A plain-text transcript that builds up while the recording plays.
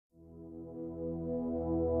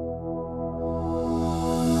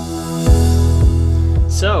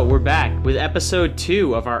So we're back with episode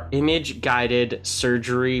 2 of our image-guided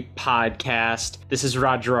surgery podcast. This is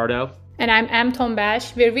Gerardo. And I'm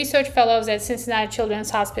Tombash. We're research fellows at Cincinnati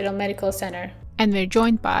Children's Hospital Medical Center. And we're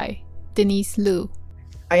joined by Denise Liu.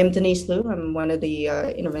 I am Denise Liu. I'm one of the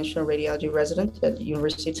Interventional Radiology residents at the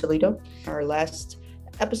University of Toledo. Our last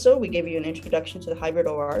episode, we gave you an introduction to the hybrid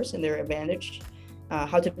ORs and their advantage,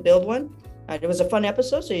 how to build one. It was a fun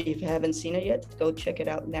episode, so if you haven't seen it yet, go check it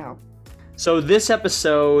out now. So this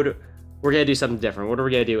episode, we're going to do something different. What are we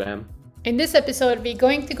going to do, Em? In this episode, we're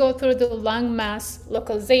going to go through the lung mass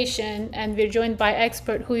localization, and we're joined by an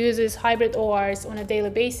expert who uses hybrid ORs on a daily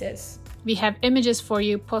basis. We have images for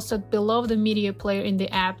you posted below the media player in the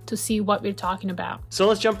app to see what we're talking about. So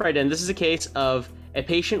let's jump right in. This is a case of a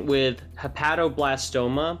patient with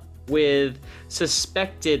hepatoblastoma with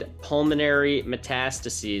suspected pulmonary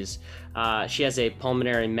metastases. She has a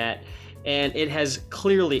pulmonary met, and it has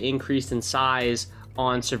clearly increased in size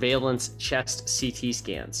on surveillance chest CT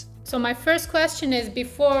scans. So my first question is,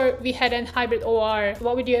 before we had a hybrid OR,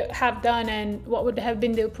 what would you have done and what would have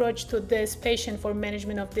been the approach to this patient for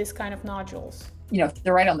management of this kind of nodules? If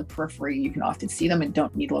they're right on the periphery, you can often see them and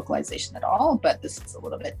don't need localization at all, but this is a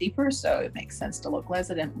little bit deeper, so it makes sense to localize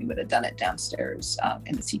it, and we would have done it downstairs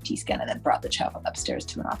in the CT scan and then brought the child upstairs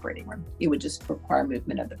to an operating room. It would just require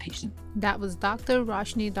movement of the patient. That was Dr.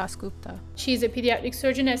 Roshni Dasgupta. She's a pediatric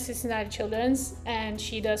surgeon at Cincinnati Children's, and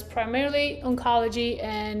she does primarily oncology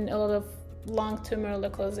and a lot of lung tumor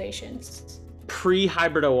localizations.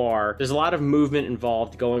 Pre-hybrid OR, there's a lot of movement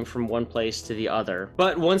involved going from one place to the other.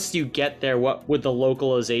 But once you get there, what would the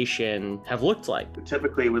localization have looked like?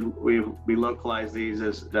 Typically, we localize these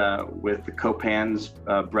as with the Copan's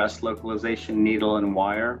breast localization, needle and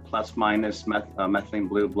wire, plus minus methylene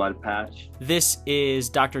blue blood patch. This is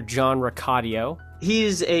Dr. John Racadio.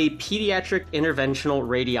 He's a pediatric interventional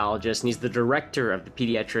radiologist, and he's the director of the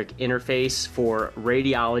Pediatric Interface for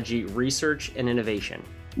Radiology Research and Innovation.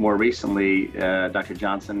 More recently, Dr.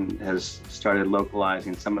 Johnson has started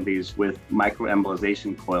localizing some of these with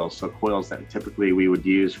microembolization coils, so coils that typically we would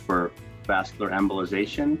use for vascular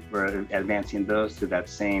embolization. We're advancing those to that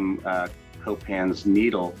same Copan's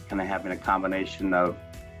needle, kind of having a combination of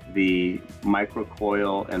the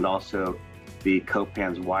microcoil and also the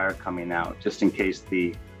Copan's wire coming out, just in case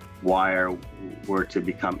the wire were to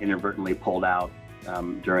become inadvertently pulled out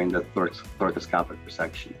during the thoracoscopic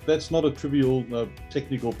resection. That's not a trivial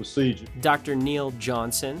technical procedure. Dr. Neil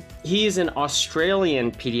Johnson. He is an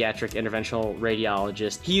Australian pediatric interventional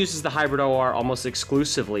radiologist. He uses the hybrid OR almost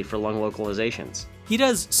exclusively for lung localizations. He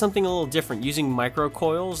does something a little different, using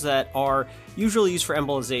microcoils that are usually used for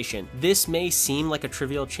embolization. This may seem like a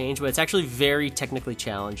trivial change, but it's actually very technically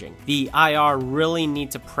challenging. The IR really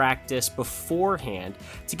need to practice beforehand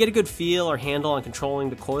to get a good feel or handle on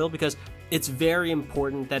controlling the coil, because it's very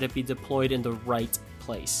important that it be deployed in the right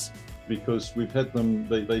place. Because we've had them,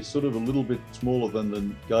 they sort of a little bit smaller than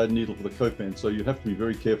the guide needle for the Copan, so you have to be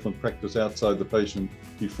very careful and practice outside the patient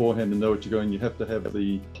beforehand and know what you're going. You have to have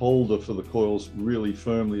the holder for the coils really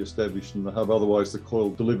firmly established in the hub, otherwise the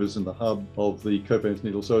coil delivers in the hub of the Copan's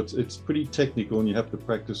needle. So it's pretty technical, and you have to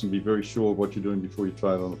practice and be very sure of what you're doing before you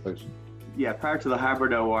try it on the patient. Yeah, prior to the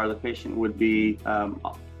hybrid OR, the patient would be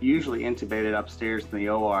usually intubated upstairs in the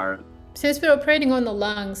OR. Since we're operating on the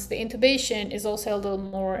lungs, the intubation is also a little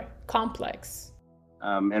more complex.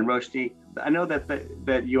 And Roshni, I know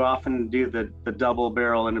that you often do the double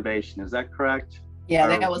barrel intubation. Is that correct? Yeah,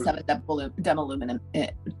 they always have a double lumen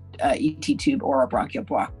ET tube or a bronchial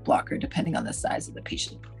blocker, depending on the size of the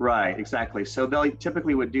patient. Right, exactly. So they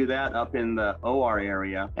typically would do that up in the OR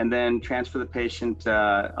area and then transfer the patient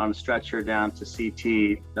on a stretcher down to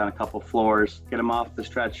CT, down a couple floors, get them off the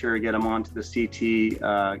stretcher, get them onto the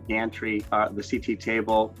CT gantry, the CT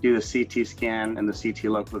table, do the CT scan and the CT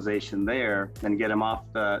localization there, then get them off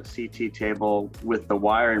the CT table with the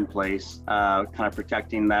wire in place, kind of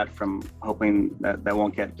protecting that from hoping that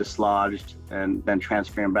won't get dislodged, and then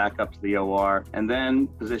transferring back up to the OR, and then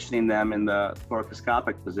positioning them in the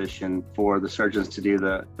thoracoscopic position for the surgeons to do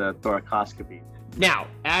the thoracoscopy. Now,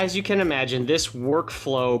 as you can imagine, this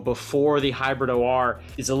workflow before the hybrid OR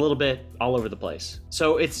is a little bit all over the place.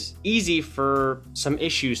 So it's easy for some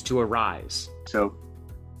issues to arise. So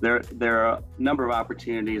there are a number of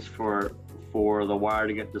opportunities for the wire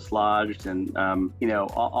to get dislodged, and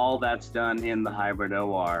all that's done in the hybrid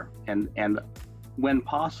OR. And when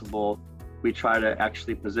possible, we try to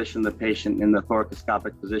actually position the patient in the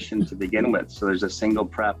thoracoscopic position to begin with. So there's a single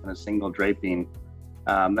prep and a single draping.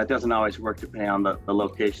 That doesn't always work depending on the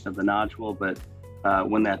location of the nodule, but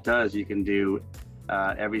when that does, you can do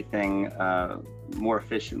everything more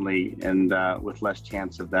efficiently and with less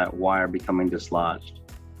chance of that wire becoming dislodged.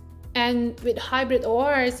 And with hybrid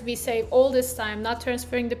ORs, we save all this time, not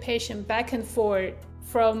transferring the patient back and forth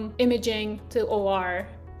from imaging to OR.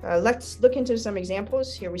 Let's look into some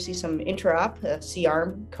examples. Here we see some intra-op,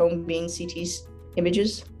 C-arm, cone beam CT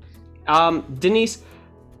images. Denise,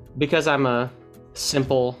 because I'm a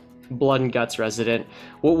simple blood and guts resident,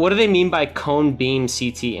 what do they mean by cone beam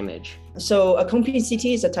CT image? So a cone beam CT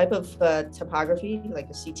is a type of topography, like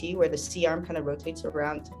a CT, where the C-arm kind of rotates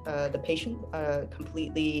around the patient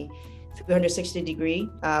completely 360 degree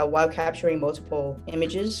while capturing multiple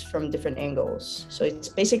images from different angles. So it's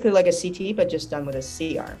basically like a CT, but just done with a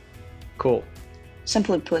C-arm. Cool.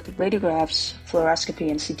 Simply put, radiographs,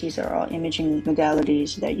 fluoroscopy, and CTs are all imaging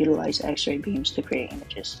modalities that utilize X-ray beams to create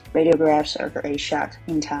images. Radiographs are a shot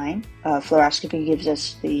in time. Fluoroscopy gives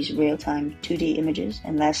us these real-time 2D images.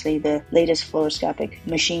 And lastly, the latest fluoroscopic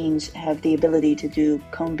machines have the ability to do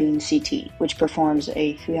cone beam CT, which performs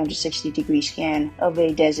a 360-degree scan of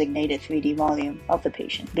a designated 3D volume of the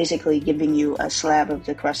patient, basically giving you a slab of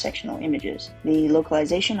the cross-sectional images. The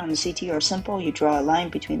localization on the CT are simple. You draw a line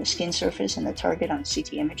between the skin surface and the target on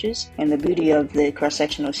CT images, and the beauty of the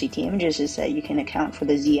cross-sectional CT images is that you can account for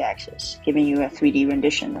the Z-axis, giving you a 3D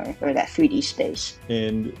rendition or that 3D space.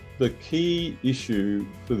 And the key issue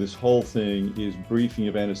for this whole thing is briefing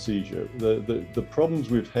of anesthesia. The problems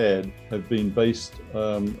we've had have been based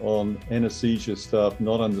on anesthesia staff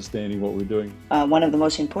not understanding what we're doing. One of the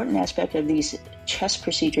most important aspects of these chest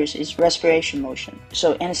procedures is respiration motion.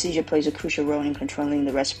 So anesthesia plays a crucial role in controlling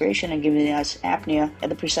the respiration and giving us apnea at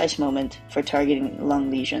the precise moment for targeting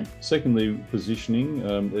lung lesion. Secondly, positioning.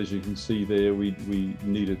 As you can see there, we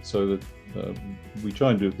need it so that we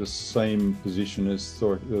try and do it the same position as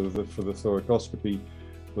for the thoracoscopy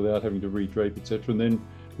without having to redrape, etc. And then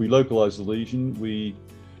we localize the lesion. We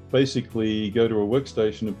basically go to a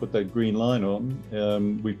workstation and put that green line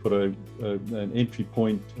on. We put an entry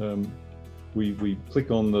point. We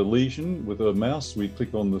click on the lesion with a mouse, we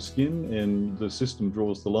click on the skin, and the system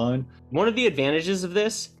draws the line. One of the advantages of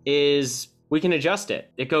this is we can adjust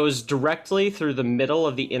it. It goes directly through the middle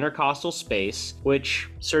of the intercostal space, which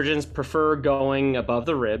surgeons prefer going above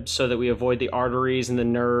the rib so that we avoid the arteries and the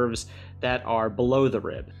nerves that are below the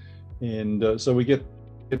rib. And so we get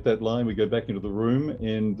that line, we go back into the room,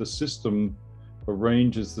 and the system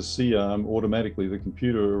arranges the C-arm automatically. The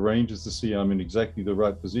computer arranges the C-arm in exactly the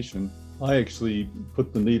right position. I actually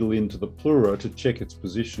put the needle into the pleura to check its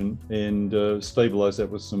position and stabilize that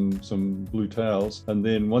with some blue towels. And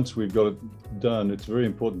then once we've got it done, it's very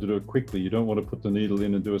important to do it quickly. You don't want to put the needle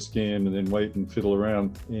in and do a scan and then wait and fiddle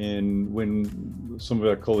around. And when some of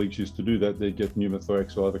our colleagues used to do that, they'd get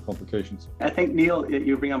pneumothorax or other complications. I think, Neil,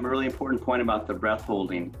 you bring up a really important point about the breath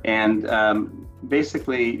holding. And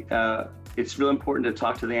basically, it's really important to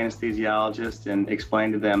talk to the anesthesiologist and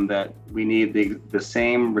explain to them that we need the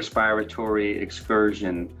same respiratory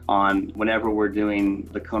excursion on whenever we're doing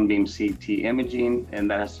the cone beam CT imaging, and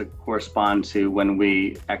that has to correspond to when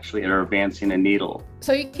we actually are advancing a needle.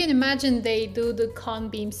 So you can imagine they do the cone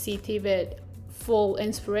beam CT with full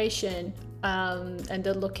inspiration, and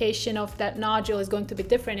the location of that nodule is going to be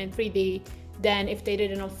different in 3D than if they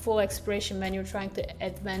did it on full expiration when you're trying to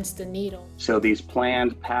advance the needle. So these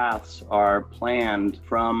planned paths are planned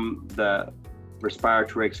from the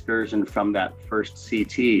respiratory excursion from that first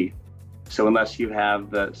CT. So unless you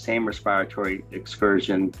have the same respiratory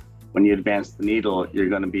excursion when you advance the needle, you're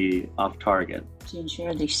going to be off target. To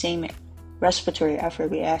ensure the same respiratory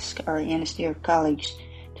effort, we ask our anesthesia colleagues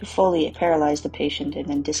to fully paralyze the patient and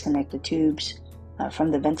then disconnect the tubes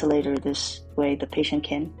from the ventilator. This way the patient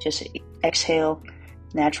can just exhale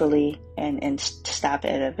naturally and stop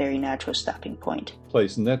at a very natural stopping point.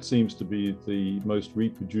 And that seems to be the most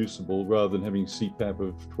reproducible rather than having CPAP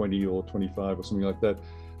of 20 or 25 or something like that.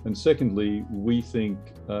 And secondly, we think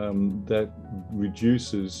that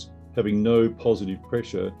reduces, having no positive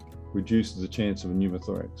pressure, reduces the chance of a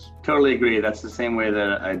pneumothorax. Totally agree. That's the same way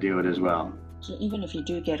that I do it as well. So even if you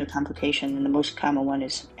do get a complication, and the most common one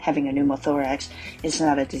is having a pneumothorax, it's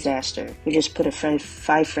not a disaster. We just put a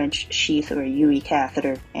 5 French sheath or a UE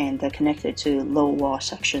catheter and connect it to low wall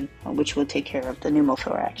suction, which will take care of the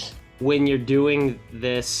pneumothorax. When you're doing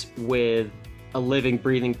this with a living,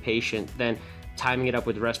 breathing patient, then timing it up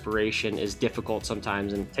with respiration is difficult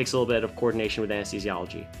sometimes and takes a little bit of coordination with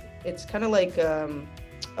anesthesiology. It's kind of like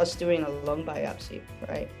us doing a lung biopsy,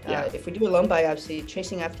 right? Yeah. If we do a lung biopsy,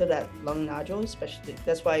 chasing after that lung nodule, especially,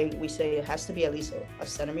 that's why we say it has to be at least a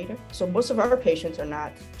centimeter. So most of our patients are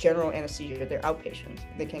not general anesthesia, they're outpatients.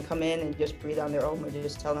 They can come in and just breathe on their own. We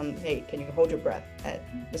just tell them, hey, can you hold your breath at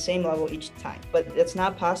the same level each time? But it's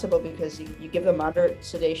not possible because you give them moderate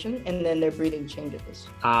sedation and then their breathing changes.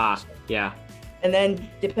 Yeah. And then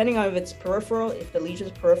depending on if it's peripheral, if the lesion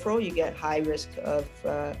is peripheral, you get high risk of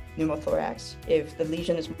pneumothorax. If the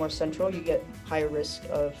lesion is more central, you get higher risk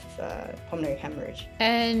of pulmonary hemorrhage.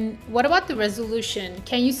 And what about the resolution?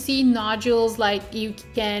 Can you see nodules like you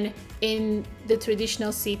can in the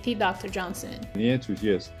traditional CT, Dr. Johnson? The answer is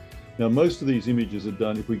yes. Now, most of these images are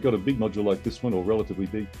done, if we've got a big nodule like this one, or relatively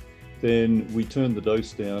big, then we turn the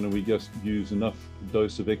dose down and we just use enough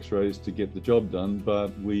dose of x-rays to get the job done.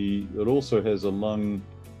 But it also has a lung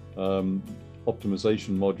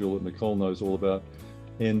optimization module that Nicole knows all about.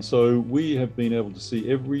 And so we have been able to see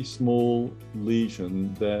every small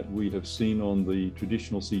lesion that we have seen on the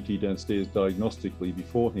traditional CT downstairs diagnostically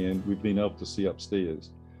beforehand, we've been able to see upstairs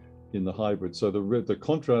in the hybrid. So the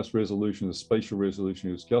contrast resolution, the spatial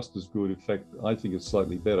resolution is just as good. In fact, I think it's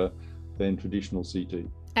slightly better than traditional CT.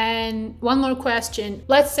 And one more question.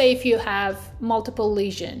 Let's say if you have multiple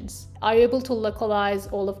lesions, are you able to localize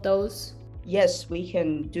all of those? Yes, we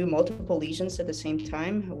can do multiple lesions at the same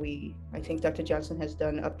time. I think Dr. Johnson has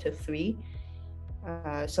done up to 3.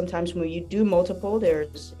 Sometimes when you do multiple,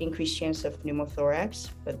 there's increased chance of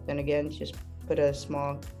pneumothorax, but then again, just put a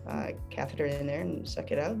small catheter in there and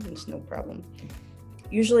suck it out, it's no problem.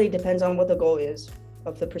 Usually it depends on what the goal is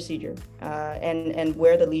of the procedure and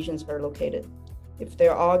where the lesions are located. If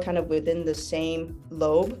they're all kind of within the same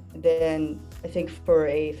lobe, then I think for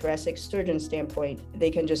a thoracic surgeon standpoint,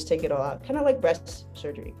 they can just take it all out. Kind of like breast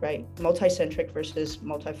surgery, right? Multicentric versus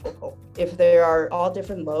multifocal. If they are all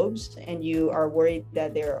different lobes and you are worried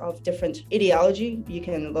that they're of different etiology, you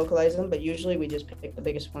can localize them, but usually we just pick the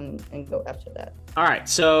biggest one and go after that. All right,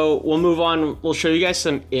 so we'll move on. We'll show you guys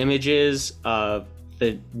some images of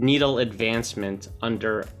the needle advancement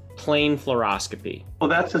under plain fluoroscopy. Well,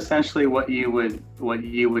 that's essentially what you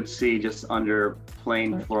would see just under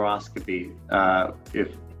plain fluoroscopy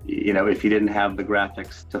if you didn't have the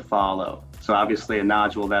graphics to follow. So obviously a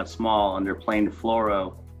nodule that small under plain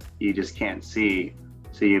fluoro, you just can't see.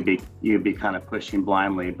 So you'd be kind of pushing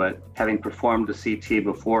blindly. But having performed the CT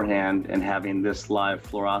beforehand and having this live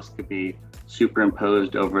fluoroscopy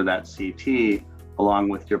superimposed over that CT, along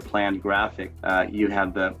with your planned graphic, you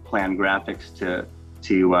have the planned graphics to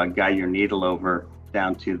guide your needle over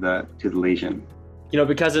down to the lesion.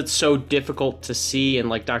 Because it's so difficult to see, and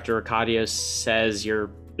like Dr. Racadio says, you're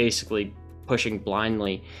basically pushing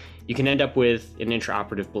blindly, you can end up with an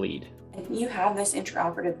intraoperative bleed. If you have this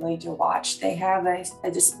intraoperative bleed to watch, they have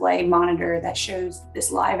a display monitor that shows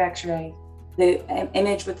this live x-ray, the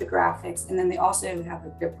image with the graphics, and then they also have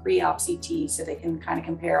their pre-op CT, so they can kind of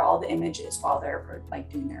compare all the images while they're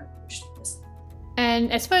doing their approach to this.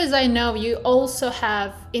 And as far as I know, you also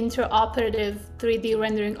have intraoperative 3D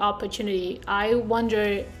rendering opportunity. I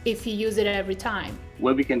wonder if you use it every time.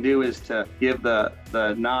 What we can do is to give the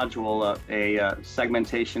nodule a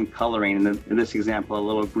segmentation coloring, in this example, a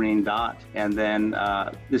little green dot. And then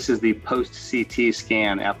this is the post-CT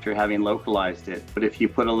scan after having localized it. But if you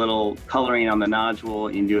put a little coloring on the nodule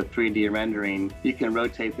and do a 3D rendering, you can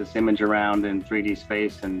rotate this image around in 3D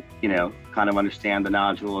space and, kind of understand the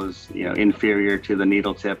nodule is, inferior to the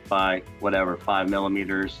needle tip by 5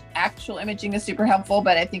 millimeters. Actual imaging is super helpful,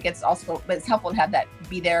 but I think it's helpful to have that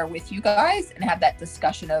be there with you guys and have that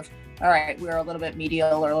discussion of, all right, we're a little bit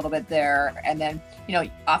medial or a little bit there. And then,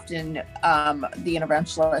 often the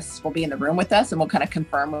interventionalists will be in the room with us and we'll kind of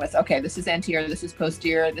confirm with, okay, this is anterior, this is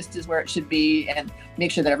posterior, this is where it should be, and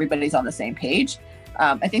make sure that everybody's on the same page.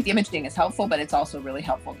 I think the imaging is helpful, but it's also really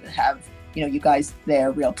helpful to have, you guys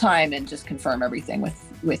there real time and just confirm everything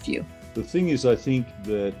with you. The thing is, I think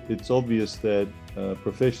that it's obvious that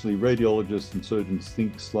professionally radiologists and surgeons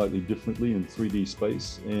think slightly differently in 3D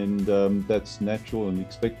space, and that's natural and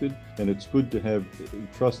expected. And it's good to have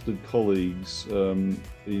trusted colleagues in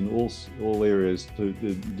all areas to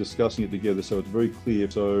discussing it together, so it's very clear.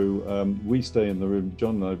 So we stay in the room.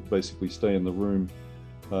 John and I basically stay in the room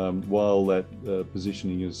while that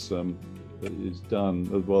positioning is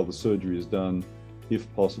done, while the surgery is done.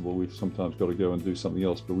 If possible, we've sometimes got to go and do something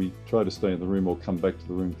else, but we try to stay in the room or come back to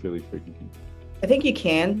the room fairly frequently. I think you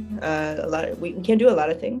can. We can do a lot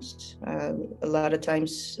of things. A lot of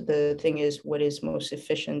times the thing is what is most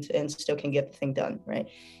efficient and still can get the thing done, right?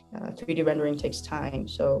 3D rendering takes time.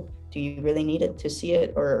 So do you really need it to see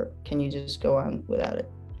it, or can you just go on without it?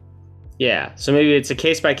 Yeah, so maybe it's a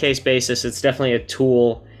case-by-case basis. It's definitely a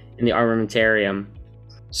tool in the armamentarium.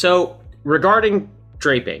 So regarding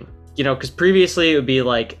draping, because previously it would be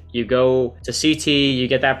like you go to CT, you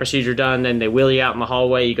get that procedure done, then they wheel you out in the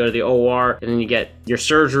hallway, you go to the OR, and then you get your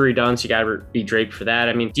surgery done, so you gotta be draped for that.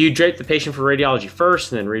 I mean, do you drape the patient for radiology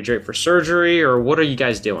first and then re-drape for surgery, or what are you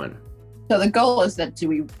guys doing? So the goal is that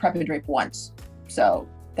we prep and drape once. So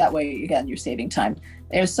That way, again, you're saving time.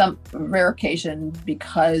 There's some rare occasion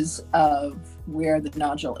because of where the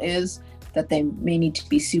nodule is that they may need to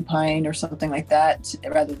be supine or something like that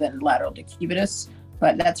rather than lateral decubitus,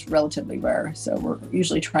 but that's relatively rare. So we're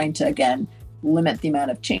usually trying to, again, limit the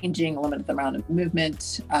amount of changing, limit the amount of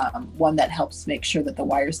movement, one that helps make sure that the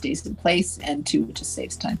wire stays in place, and two, it just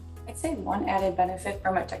saves time. I'd say one added benefit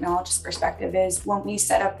from a technologist perspective is when we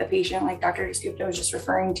set up the patient, like Dr. Dasgupta was just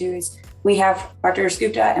referring to, is we have Dr.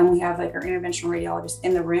 Dasgupta and we have like our interventional radiologist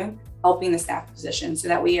in the room helping the staff physician so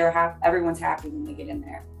that everyone's happy when they get in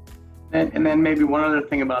there. And then maybe one other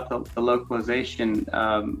thing about the localization,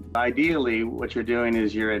 ideally what you're doing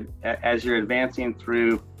is as you're advancing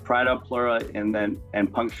through parietal pleura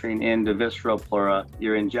and puncturing into visceral pleura,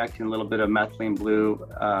 you're injecting a little bit of methylene blue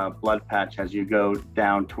blood patch as you go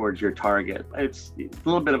down towards your target. It's a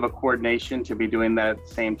little bit of a coordination to be doing that at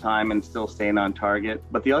the same time and still staying on target.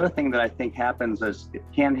 But the other thing that I think happens is it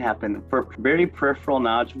can happen for very peripheral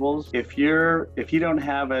nodules. If you don't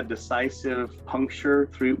have a decisive puncture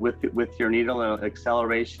through with your needle and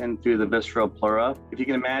acceleration through the visceral pleura, if you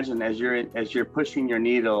can imagine as you're pushing your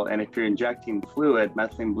needle and if you're injecting fluid,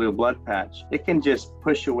 methylene blue blood patch, it can just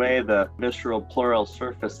push away the visceral pleural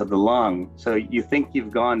surface of the lung. So you think you've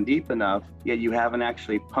gone deep enough, yet you haven't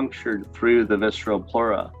actually punctured through the visceral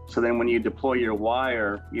pleura. So then when you deploy your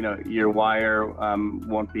wire, your wire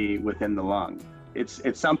won't be within the lung. It's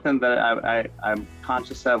something that I'm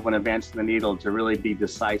conscious of when advancing the needle, to really be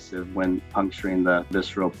decisive when puncturing the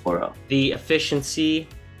visceral pleura. The efficiency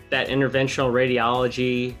that interventional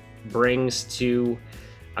radiology brings to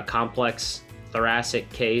a complex thoracic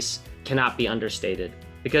case cannot be understated,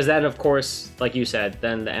 because then, of course, like you said,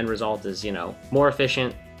 then the end result is more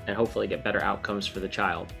efficient and hopefully get better outcomes for the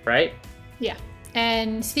child, right? Yeah.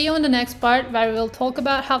 And see you on the next part, where we'll talk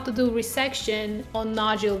about how to do resection on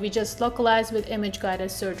nodule we just localized with image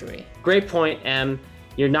guided surgery. Great point, Em.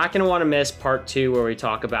 You're not going to want to miss part 2, where we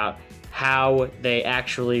talk about how they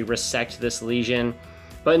actually resect this lesion.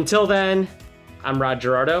 But until then, I'm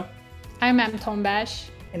Gerardo. I'm Tombash.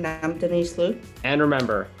 And I'm Denise Liu. And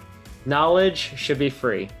remember, knowledge should be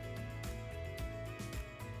free.